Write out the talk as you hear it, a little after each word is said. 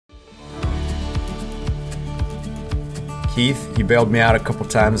Keith, you bailed me out a couple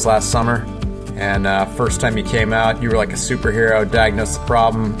times last summer. And first time you came out, you were like a superhero, diagnosed the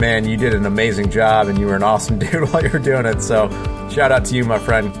problem. Man, you did an amazing job, and you were an awesome dude while you were doing it. So shout out to you, my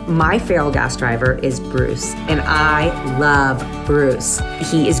friend. My Ferrellgas driver is Bruce, and I love Bruce.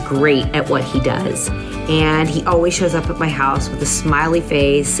 He is great at what he does. And he always shows up at my house with a smiley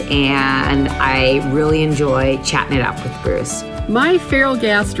face, and I really enjoy chatting it up with Bruce. My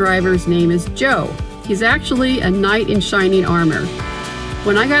Ferrellgas driver's name is Joe. He's actually a knight in shining armor.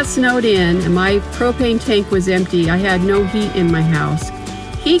 When I got snowed in and my propane tank was empty, I had no heat in my house.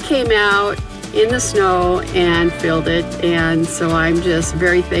 He came out in the snow and filled it, and so I'm just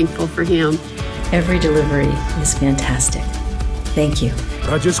very thankful for him. Every delivery is fantastic. Thank you.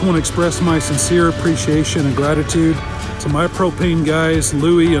 I just want to express my sincere appreciation and gratitude to my propane guys,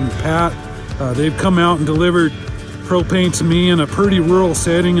 Louie and Pat. They've come out and delivered propane to me in a pretty rural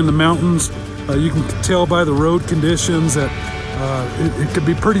setting in the mountains. You can tell by the road conditions that it could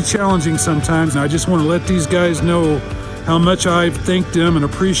be pretty challenging sometimes, and I just want to let these guys know how much I thank them and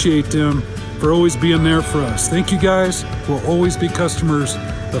appreciate them for always being there for us. Thank you guys. We'll always be customers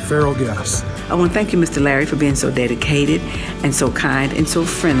of Ferrellgas. I want to thank you, Mr. Larry, for being so dedicated and so kind and so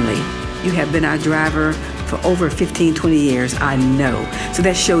friendly. You have been our driver for over 15, 20 years, I know. So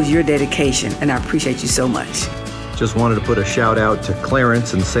that shows your dedication, and I appreciate you so much. Just wanted to put a shout out to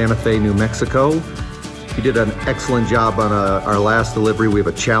Clarence in Santa Fe, New Mexico. He did an excellent job on our last delivery. We have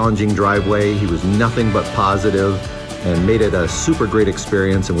a challenging driveway. He was nothing but positive and made it a super great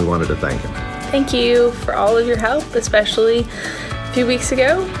experience, and we wanted to thank him. Thank you for all of your help, especially a few weeks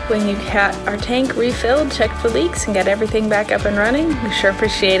ago when you had our tank refilled, checked for leaks, and got everything back up and running. We sure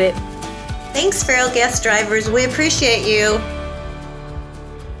appreciate it. Thanks, Ferrellgas drivers. We appreciate you.